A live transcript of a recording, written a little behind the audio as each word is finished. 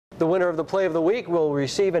The winner of the Play of the Week will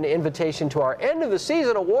receive an invitation to our end of the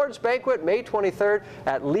season awards banquet May 23rd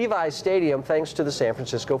at Levi's Stadium, thanks to the San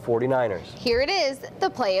Francisco 49ers. Here it is,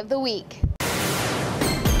 the Play of the Week.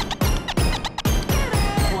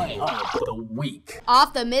 The week.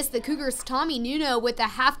 Off the miss, the Cougars' Tommy Nuno with the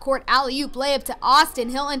half-court alley-oop layup to Austin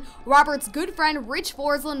Hilton. Robert's good friend Rich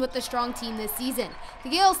Forsland with the strong team this season. The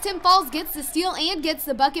Gales' Tim Falls gets the steal and gets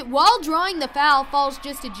the bucket while drawing the foul. Falls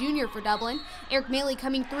just a junior for Dublin. Eric Maley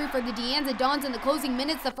coming through for the De Anza Dons in the closing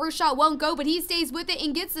minutes. The first shot won't go, but he stays with it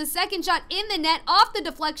and gets the second shot in the net off the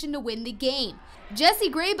deflection to win the game.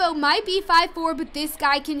 Jesse Graybo might be 5'4", but this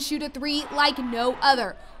guy can shoot a three like no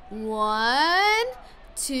other. 1,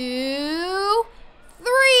 2, 3.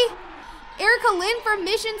 Erica Lynn from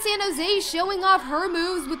Mission San Jose showing off her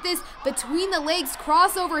moves with this between the legs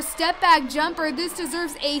crossover step back jumper. This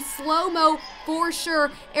deserves a slow-mo for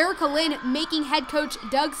sure. Erica Lynn making head coach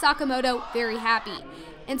Doug Sakamoto very happy.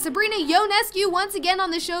 And Sabrina Ionescu once again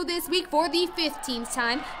on the show this week for the 15th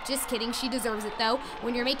time. Just kidding, she deserves it though.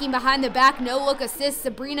 When you're making behind the back no-look assists,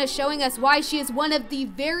 Sabrina showing us why she is one of the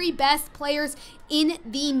very best players in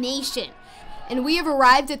the nation. And we have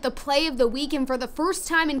arrived at the Play of the Week, and for the first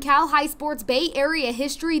time in Cal High Sports Bay Area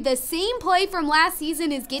history, the same play from last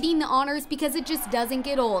season is getting the honors because it just doesn't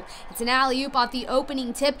get old. It's an alley-oop off the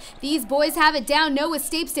opening tip. These boys have it down. Noah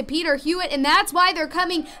Stapes to Peter Hewitt, and that's why they're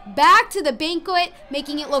coming back to the banquet,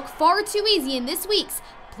 making it look far too easy in this week's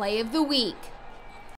Play of the Week.